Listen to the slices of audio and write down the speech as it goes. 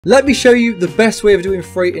Let me show you the best way of doing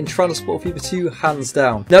freight in Transport Fever 2, hands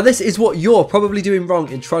down. Now this is what you're probably doing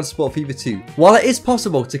wrong in Transport Fever 2. While it is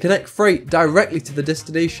possible to connect freight directly to the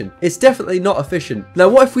destination, it's definitely not efficient. Now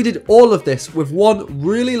what if we did all of this with one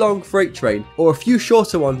really long freight train or a few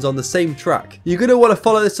shorter ones on the same track? You're going to want to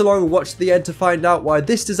follow this along and watch to the end to find out why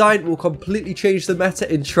this design will completely change the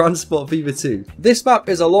meta in Transport Fever 2. This map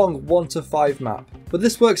is a long 1 to 5 map, but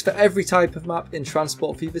this works for every type of map in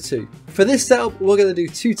Transport Fever 2. For this setup, we're going to do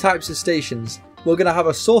two types of stations. We're going to have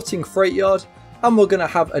a sorting freight yard and we're going to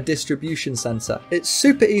have a distribution center. It's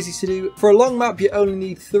super easy to do. For a long map, you only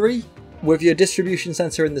need 3, with your distribution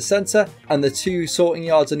center in the center and the 2 sorting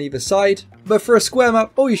yards on either side. But for a square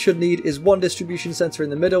map, all you should need is 1 distribution center in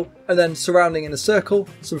the middle and then surrounding in a circle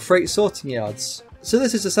some freight sorting yards. So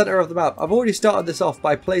this is the center of the map. I've already started this off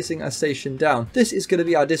by placing a station down. This is going to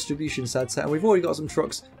be our distribution center and we've already got some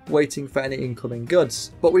trucks waiting for any incoming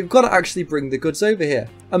goods. But we've got to actually bring the goods over here.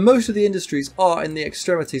 And most of the industries are in the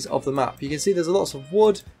extremities of the map. You can see there's lots of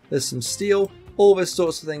wood, there's some steel, all this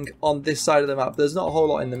sorts of thing on this side of the map. There's not a whole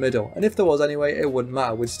lot in the middle. And if there was anyway, it wouldn't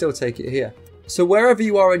matter. We'd still take it here. So wherever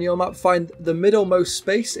you are in your map, find the middlemost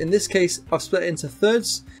space. In this case, I've split it into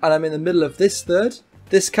thirds and I'm in the middle of this third.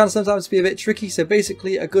 This can sometimes be a bit tricky, so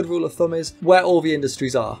basically a good rule of thumb is where all the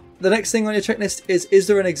industries are. The next thing on your checklist is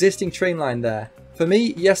there an existing train line there? For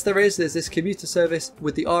me, yes there is. There's this commuter service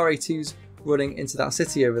with the RA2s running into that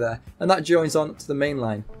city over there, and that joins on to the main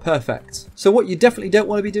line. Perfect. So what you definitely don't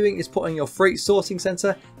want to be doing is putting your freight sorting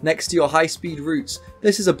center next to your high-speed routes.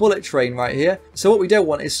 This is a bullet train right here, so what we don't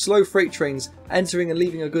want is slow freight trains entering and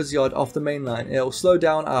leaving a goods yard off the main line. It'll slow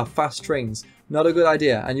down our fast trains. Not a good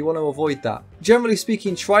idea, and you want to avoid that. Generally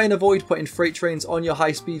speaking, try and avoid putting freight trains on your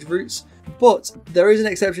high-speed routes, but there is an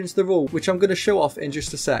exception to the rule, which I'm going to show off in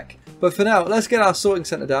just a sec. But for now, let's get our sorting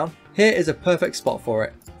center down. Here is a perfect spot for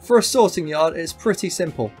it. For a sorting yard, it's pretty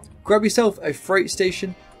simple. Grab yourself a freight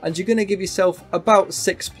station, and you're going to give yourself about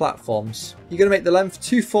 6 platforms. You're going to make the length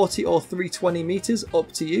 240 or 320 meters, up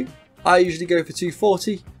to you. I usually go for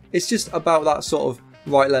 240. It's just about that sort of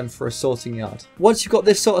right length for a sorting yard. Once you've got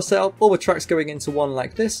this sort of setup, all the tracks going into one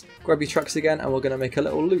like this, grab your tracks again and we're going to make a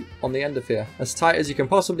little loop on the end of here. As tight as you can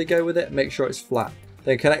possibly go with it, make sure it's flat.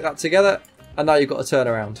 Then connect that together and now you've got a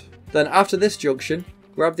turnaround. Then after this junction,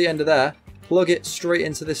 grab the end of there, plug it straight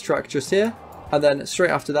into this track just here, and then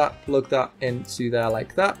straight after that, plug that into there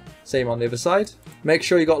like that. Same on the other side. Make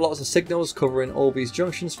sure you got lots of signals covering all these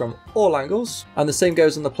junctions from all angles. And the same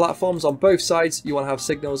goes on the platforms on both sides. You want to have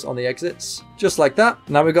signals on the exits. Just like that.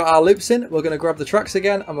 Now we've got our loops in. We're going to grab the tracks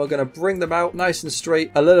again and we're going to bring them out nice and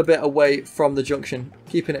straight, a little bit away from the junction,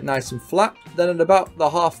 keeping it nice and flat. Then at about the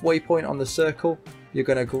halfway point on the circle, you're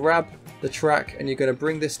going to grab the track and you're going to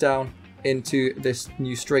bring this down into this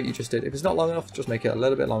new straight you just did. If it's not long enough, just make it a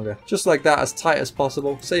little bit longer. Just like that, as tight as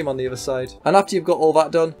possible. Same on the other side. And after you've got all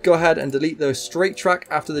that done, go ahead and delete the straight track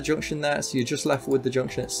after the junction there, so you're just left with the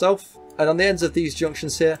junction itself. And on the ends of these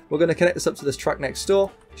junctions here, we're going to connect this up to this track next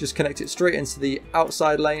door. Just connect it straight into the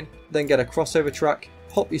outside lane, then get a crossover track.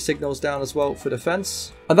 Pop your signals down as well for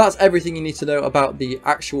defense. And that's everything you need to know about the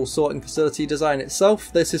actual sorting facility design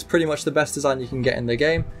itself. This is pretty much the best design you can get in the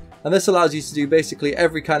game. And this allows you to do basically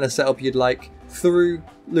every kind of setup you'd like, through,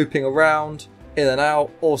 looping around, in and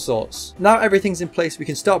out, all sorts. Now everything's in place, we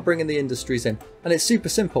can start bringing the industries in. And it's super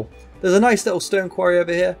simple. There's a nice little stone quarry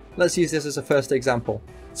over here. Let's use this as a first example.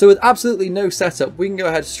 So with absolutely no setup, we can go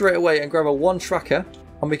ahead straight away and grab a 1 tracker.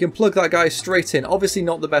 And we can plug that guy straight in. Obviously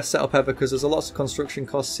not the best setup ever because there's lots of construction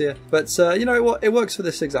costs here. But you know what, it works for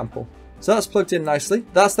this example. So that's plugged in nicely.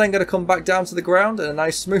 That's then going to come back down to the ground in a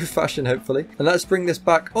nice smooth fashion, hopefully. And let's bring this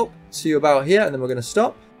back up to about here and then we're going to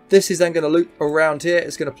stop. This is then going to loop around here.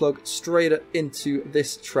 It's going to plug straight into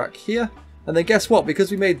this track here. And then guess what?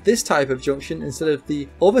 Because we made this type of junction instead of the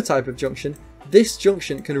other type of junction, this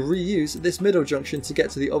junction can reuse this middle junction to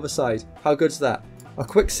get to the other side. How good's that? A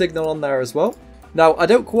quick signal on there as well. Now, I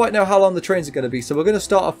don't quite know how long the trains are going to be, so we're going to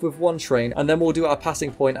start off with 1 train and then we'll do our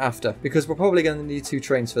passing point after, because we're probably going to need 2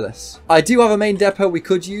 trains for this. I do have a main depot we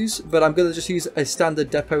could use, but I'm going to just use a standard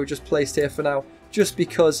depot just placed here for now, just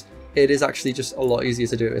because it is actually just a lot easier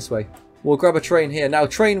to do it this way. We'll grab a train here. Now,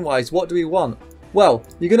 train-wise, what do we want? Well,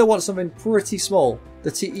 you're going to want something pretty small. The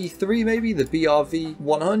TE3 maybe, the BRV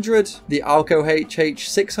 100, the Alco HH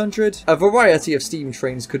 600. A variety of steam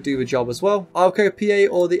trains could do the job as well. Alco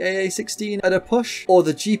PA or the AA16 at a push, or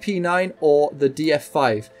the GP9 or the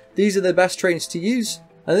DF5. These are the best trains to use.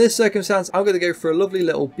 And in this circumstance, I'm going to go for a lovely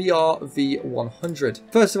little BRV 100.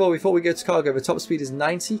 First of all, before we go to cargo, the top speed is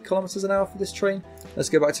 90 kilometers an hour for this train. Let's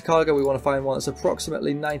go back to cargo. We want to find one that's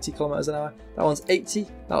approximately 90 kilometers an hour. That one's 80.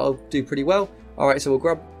 That'll do pretty well. Alright, so we'll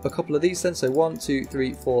grab a couple of these then. So 1, 2,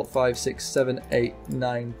 3, 4, 5, 6, 7, 8,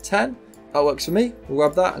 9, 10. That works for me. We'll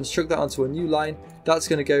grab that and chuck that onto a new line. That's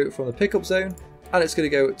going to go from the pickup zone and it's going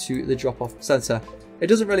to go to the drop-off center. It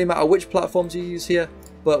doesn't really matter which platforms you use here,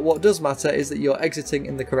 but what does matter is that you're exiting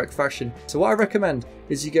in the correct fashion. So what I recommend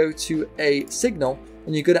is you go to a signal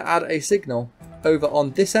and you're going to add a signal over on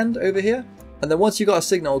this end over here. And then once you've got a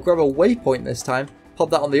signal, grab a waypoint this time, pop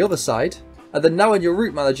that on the other side. And then now in your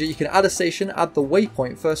route manager, you can add a station, add the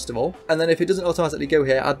waypoint first of all. And then if it doesn't automatically go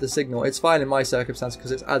here, add the signal. It's fine in my circumstance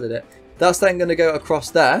because it's added it. That's then going to go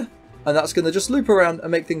across there. And that's going to just loop around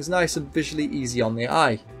and make things nice and visually easy on the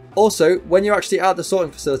eye. Also, when you're actually at the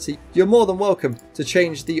sorting facility, you're more than welcome to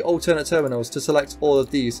change the alternate terminals to select all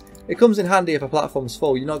of these. It comes in handy if a platform's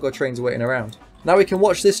full, you've not got trains waiting around. Now we can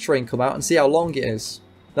watch this train come out and see how long it is.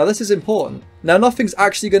 Now this is important. Now nothing's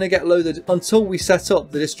actually going to get loaded until we set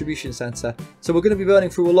up the distribution center. So we're going to be burning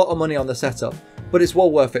through a lot of money on the setup, but it's well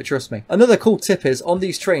worth it, trust me. Another cool tip is on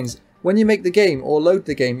these trains, when you make the game or load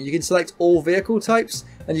the game, you can select all vehicle types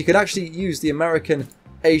and you can actually use the American,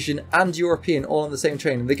 Asian and European all on the same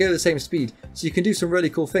train and they go the same speed. So you can do some really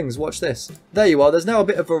cool things. Watch this. There you are. There's now a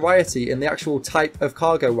bit of variety in the actual type of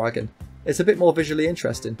cargo wagon. It's a bit more visually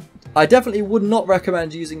interesting. I definitely would not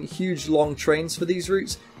recommend using huge long trains for these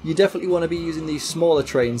routes. You definitely want to be using these smaller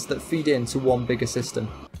trains that feed into one bigger system.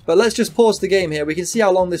 But let's just pause the game here. We can see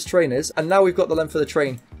how long this train is, and now we've got the length of the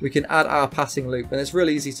train, we can add our passing loop, and it's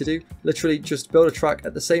really easy to do. Literally just build a track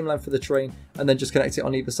at the same length of the train and then just connect it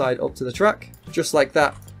on either side up to the track. Just like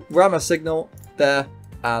that. Ram a signal there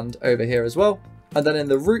and over here as well. And then in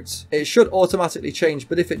the route, it should automatically change,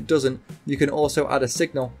 but if it doesn't, you can also add a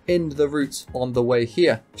signal in the route on the way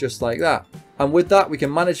here, just like that. And with that, we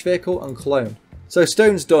can manage vehicle and clone. So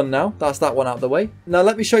stone's done now, that's that one out of the way. Now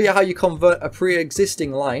let me show you how you convert a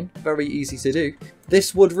pre-existing line, very easy to do.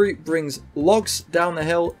 This wood route brings logs down the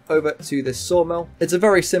hill over to this sawmill. It's a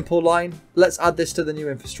very simple line. Let's add this to the new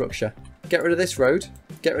infrastructure. Get rid of this road,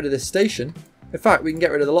 get rid of this station. In fact, we can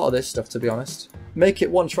get rid of a lot of this stuff, to be honest. Make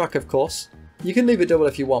it one track, of course. You can leave it double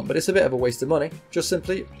if you want, but it's a bit of a waste of money. Just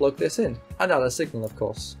simply plug this in and add a signal, of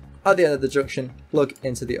course. At the end of the junction, plug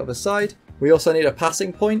into the other side. We also need a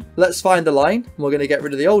passing point. Let's find the line. We're going to get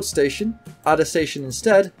rid of the old station, add a station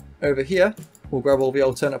instead over here. We'll grab all the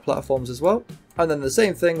alternate platforms as well. And then the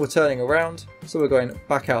same thing, we're turning around. So we're going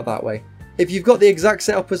back out that way. If you've got the exact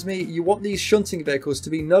setup as me, you want these shunting vehicles to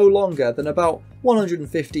be no longer than about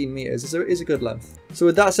 115 meters. Is a good length. So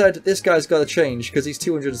with that said, this guy's got to change because he's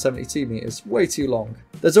 272 meters, way too long.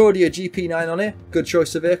 There's already a GP9 on here, good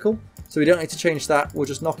choice of vehicle. So we don't need to change that, we'll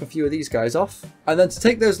just knock a few of these guys off. And then to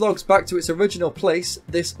take those logs back to its original place,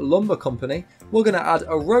 this lumber company, we're going to add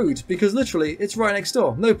a road because literally it's right next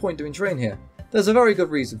door. No point doing train here. There's a very good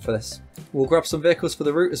reason for this. We'll grab some vehicles for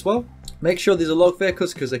the route as well. Make sure these are log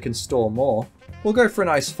vehicles because they can store more. We'll go for a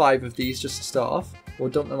nice 5 of these just to start off. We'll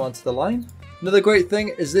dump them onto the line. Another great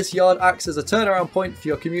thing is this yard acts as a turnaround point for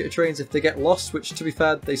your commuter trains if they get lost, which to be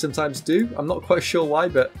fair, they sometimes do. I'm not quite sure why,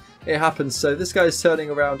 but it happens. So this guy's turning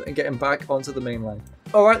around and getting back onto the main line.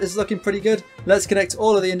 Alright, this is looking pretty good. Let's connect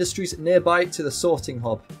all of the industries nearby to the sorting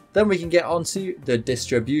hub. Then we can get onto the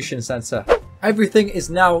distribution center. Everything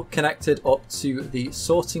is now connected up to the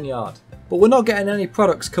sorting yard. But we're not getting any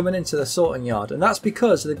products coming into the sorting yard, and that's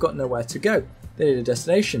because they've got nowhere to go. They need a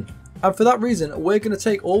destination. And for that reason, we're going to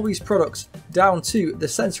take all these products down to the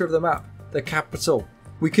center of the map, the capital.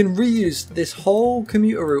 We can reuse this whole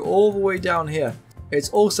commuter route all the way down here. It's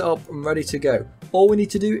all set up and ready to go. All we need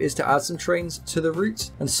to do is to add some trains to the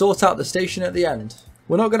route and sort out the station at the end.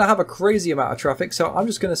 We're not going to have a crazy amount of traffic, so I'm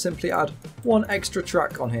just going to simply add one extra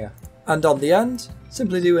track on here. And on the end,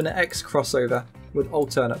 simply do an X crossover with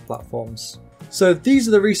alternate platforms. So these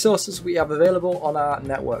are the resources we have available on our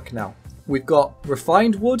network now. We've got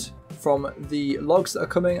refined wood from the logs that are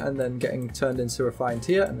coming and then getting turned into refined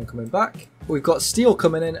here and then coming back. We've got steel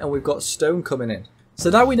coming in and we've got stone coming in. So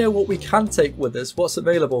now we know what we can take with us, what's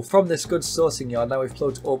available from this goods sorting yard. Now we've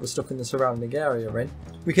plugged all the stuff in the surrounding area in.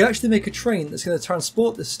 We can actually make a train that's going to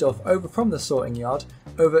transport this stuff over from the sorting yard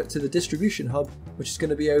over to the distribution hub, which is going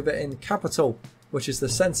to be over in Capital, which is the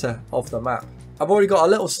center of the map. I've already got a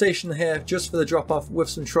little station here just for the drop off with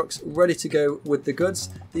some trucks ready to go with the goods.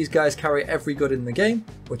 These guys carry every good in the game,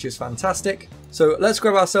 which is fantastic. So let's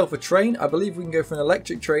grab ourselves a train. I believe we can go for an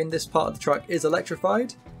electric train. This part of the track is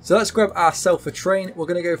electrified. So let's grab ourselves a train. We're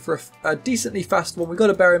going to go for a decently fast one. We've got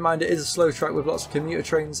to bear in mind it is a slow track with lots of commuter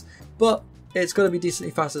trains, but it's got to be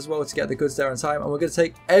decently fast as well to get the goods there in time. And we're going to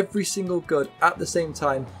take every single good at the same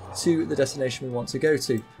time to the destination we want to go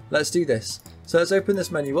to. Let's do this. So let's open this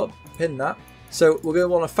menu up, pin that. So we're going to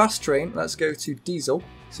want a fast train. Let's go to diesel.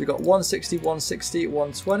 So we've got 160, 160,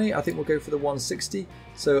 120. I think we'll go for the 160.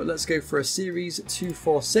 So let's go for a series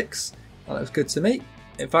 246. That looks good to me.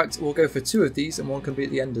 In fact, we'll go for 2 of these and one can be at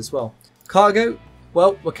the end as well. Cargo.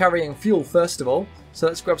 Well, we're carrying fuel first of all. So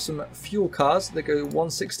let's grab some fuel cars. They go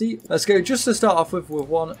 160. Let's go just to start off with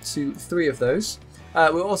 1, 2, 3 of those.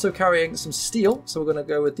 We're also carrying some steel. So we're going to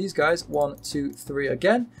go with these guys. 1, 2, 3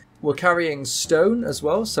 again. We're carrying stone as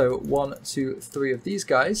well. So 1, 2, 3 of these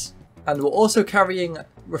guys. And we're also carrying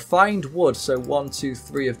refined wood. So 1, 2,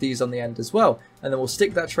 3 of these on the end as well. And then we'll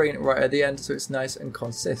stick that train right at the end so it's nice and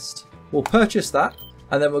consist. We'll purchase that.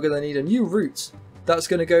 And then we're going to need a new route. That's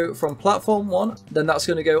going to go from platform 1, then that's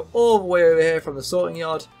going to go all the way over here from the sorting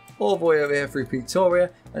yard, all the way over here through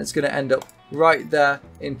Pretoria, and it's going to end up right there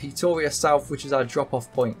in Pretoria South, which is our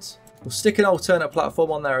drop-off point. We'll stick an alternate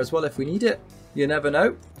platform on there as well if we need it. You never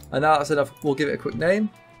know. And now that's enough, we'll give it a quick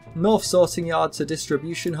name. North Sorting Yard to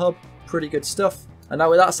Distribution Hub, pretty good stuff. And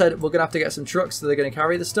now with that said, we're going to have to get some trucks so they're going to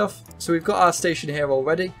carry the stuff. So we've got our station here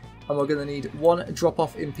already. And we're going to need 1 drop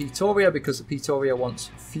off in Pretoria because Pretoria wants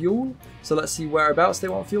fuel. So let's see whereabouts they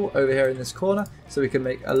want fuel, over here in this corner. So we can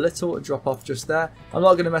make a little drop off just there. I'm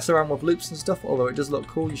not going to mess around with loops and stuff, although it does look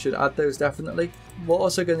cool. You should add those definitely. We're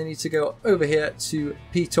also going to need to go over here to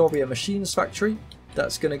Pretoria Machines Factory.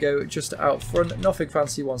 That's going to go just out front, nothing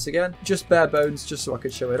fancy once again, just bare bones just so I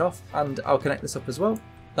could show it off. And I'll connect this up as well.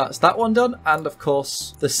 That's that one done, and of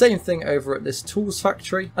course the same thing over at this tools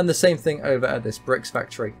factory and the same thing over at this bricks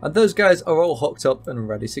factory, and those guys are all hooked up and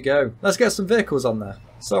ready to go. Let's get some vehicles on there.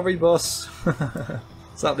 Sorry boss.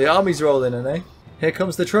 It's like the army's rolling in, eh? Here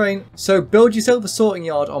comes the train. So build yourself a sorting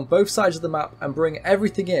yard on both sides of the map and bring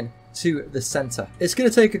everything in to the center. It's going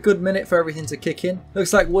to take a good minute for everything to kick in.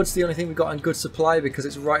 Looks like wood's the only thing we've got in good supply because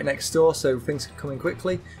it's right next door, so things can come in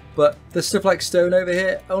quickly. But there's stuff like stone over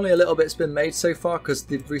here, only a little bit's been made so far because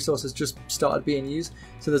the resources just started being used.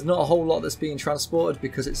 So there's not a whole lot that's being transported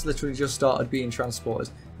because it's literally just started being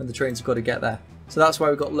transported and the trains have got to get there. So that's why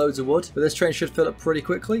we've got loads of wood, but this train should fill up pretty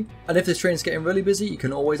quickly. And if this train's getting really busy, you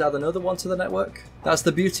can always add another one to the network. That's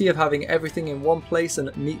the beauty of having everything in one place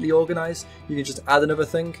and neatly organized. You can just add another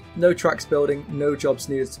thing. No tracks building, no jobs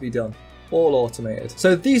needed to be done. All automated.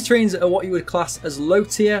 So these trains are what you would class as low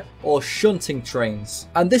tier or shunting trains.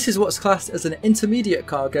 And this is what's classed as an intermediate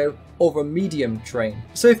cargo or a medium train.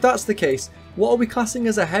 So if that's the case, what are we classing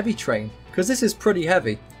as a heavy train? Because this is pretty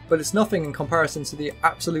heavy, but it's nothing in comparison to the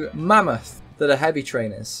absolute mammoth that a heavy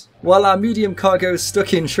train is. While our medium cargo is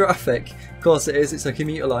stuck in traffic, of course it is, it's a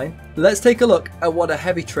commuter line, let's take a look at what a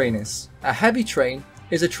heavy train is. A heavy train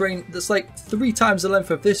is a train that's like 3 times the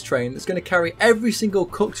length of this train that's going to carry every single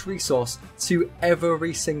cooked resource to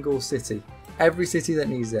every single city. Every city that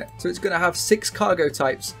needs it. So it's going to have 6 cargo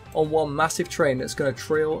types on one massive train that's going to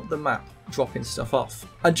trail the map, dropping stuff off.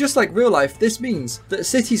 And just like real life, this means that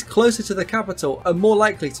cities closer to the capital are more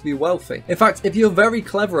likely to be wealthy. In fact, if you're very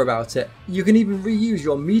clever about it, you can even reuse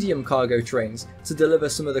your medium cargo trains to deliver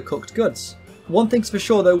some of the cooked goods. One thing's for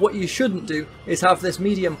sure though, what you shouldn't do is have this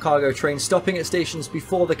medium cargo train stopping at stations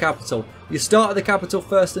before the capital. You start at the capital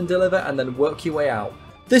first and deliver and then work your way out.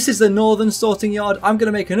 This is the northern sorting yard. I'm going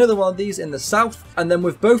to make another one of these in the south, and then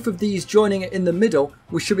with both of these joining it in the middle,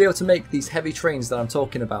 we should be able to make these heavy trains that I'm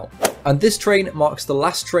talking about. And this train marks the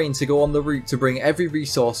last train to go on the route to bring every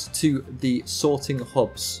resource to the sorting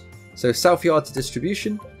hubs. So south yard to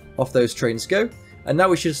distribution, off those trains go. And now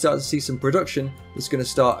we should start to see some production that's going to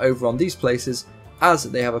start over on these places as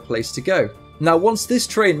they have a place to go. Now once this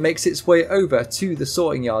train makes its way over to the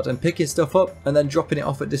sorting yard and picking stuff up and then dropping it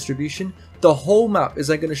off at distribution, the whole map is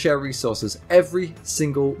then going to share resources. Every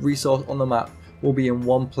single resource on the map will be in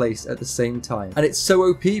one place at the same time. And it's so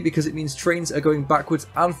OP because it means trains are going backwards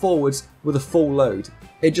and forwards with a full load.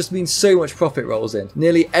 It just means so much profit rolls in.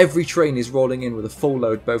 Nearly every train is rolling in with a full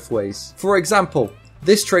load both ways. For example,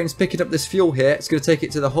 this train's picking up this fuel here, it's going to take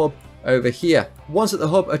it to the hub over here. Once at the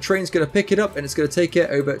hub, a train's going to pick it up and it's going to take it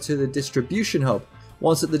over to the distribution hub.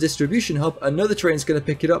 Once at the distribution hub, another train's going to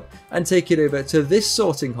pick it up and take it over to this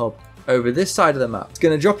sorting hub over this side of the map. It's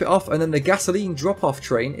going to drop it off, and then the gasoline drop-off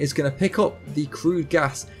train is going to pick up the crude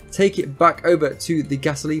gas, take it back over to the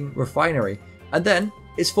gasoline refinery, and then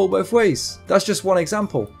it's full both ways. That's just one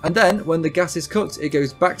example. And then when the gas is cooked, it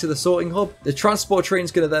goes back to the sorting hub. The transport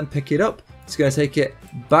train's going to then pick it up. It's going to take it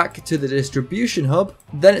back to the distribution hub.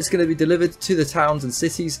 Then it's going to be delivered to the towns and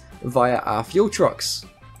cities via our fuel trucks.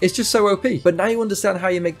 It's just so OP. But now you understand how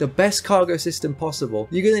you make the best cargo system possible.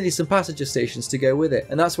 You're going to need some passenger stations to go with it.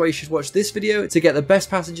 And that's why you should watch this video to get the best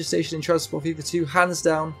passenger station in Transport Fever 2, hands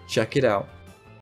down. Check it out.